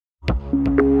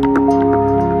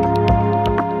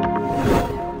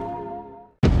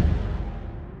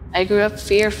I grew up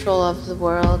fearful of the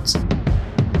world.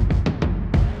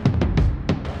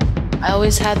 I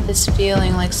always had this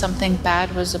feeling like something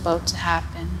bad was about to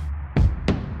happen.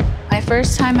 My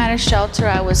first time at a shelter,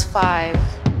 I was 5.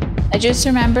 I just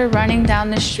remember running down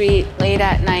the street late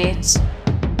at night.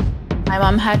 My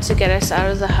mom had to get us out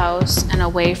of the house and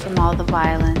away from all the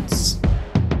violence.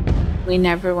 We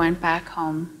never went back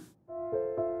home.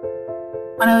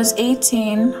 When I was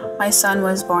 18, my son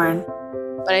was born,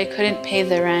 but I couldn't pay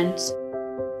the rent.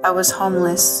 I was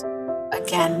homeless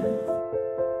again.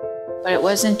 But it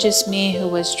wasn't just me who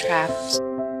was trapped.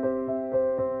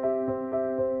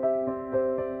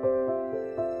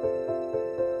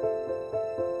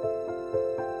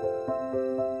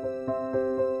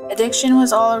 Addiction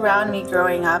was all around me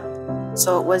growing up,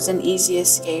 so it was an easy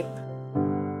escape.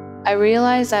 I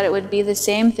realized that it would be the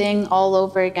same thing all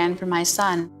over again for my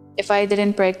son if I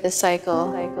didn't break the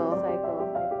cycle.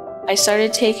 I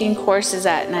started taking courses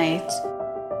at night.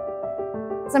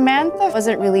 Samantha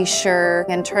wasn't really sure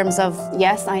in terms of,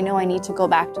 yes, I know I need to go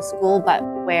back to school, but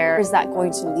where is that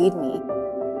going to lead me?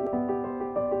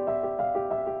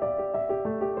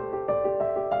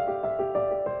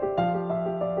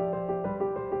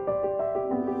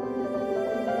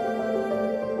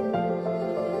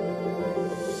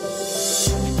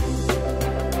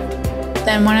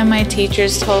 Then one of my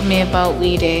teachers told me about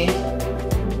We Day.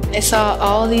 I saw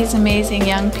all these amazing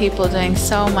young people doing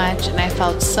so much and I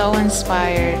felt so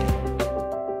inspired.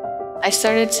 I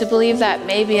started to believe that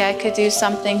maybe I could do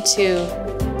something too.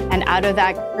 And out of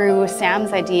that grew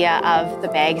Sam's idea of the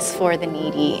bags for the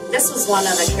needy. This was one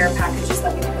of the care packages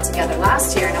that we put together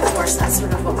last year, and of course that's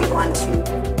sort of what we want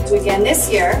to do again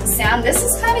this year. Sam, this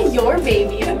is kind of your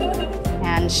baby.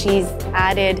 And she's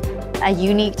added a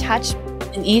unique touch.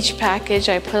 In each package,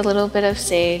 I put a little bit of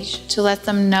sage to let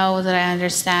them know that I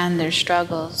understand their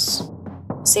struggles.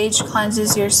 Sage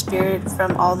cleanses your spirit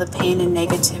from all the pain and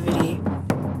negativity.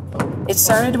 It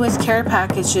started with care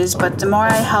packages, but the more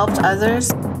I helped others,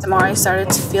 the more I started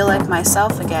to feel like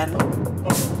myself again.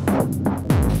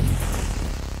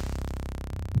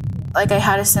 Like I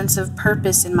had a sense of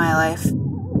purpose in my life.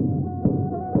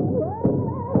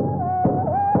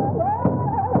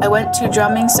 I went to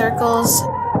drumming circles,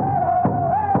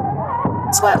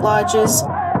 sweat lodges,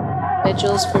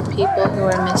 vigils for people who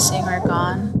are missing or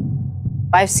gone.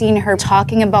 I've seen her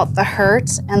talking about the hurt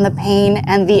and the pain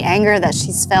and the anger that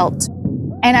she's felt.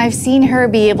 And I've seen her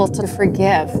be able to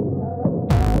forgive.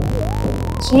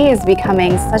 She is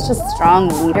becoming such a strong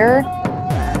leader.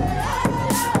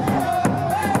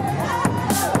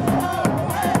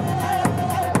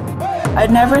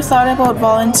 I'd never thought about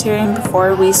volunteering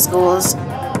before We Schools,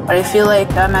 but I feel like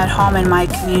I'm at home in my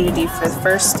community for the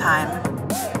first time.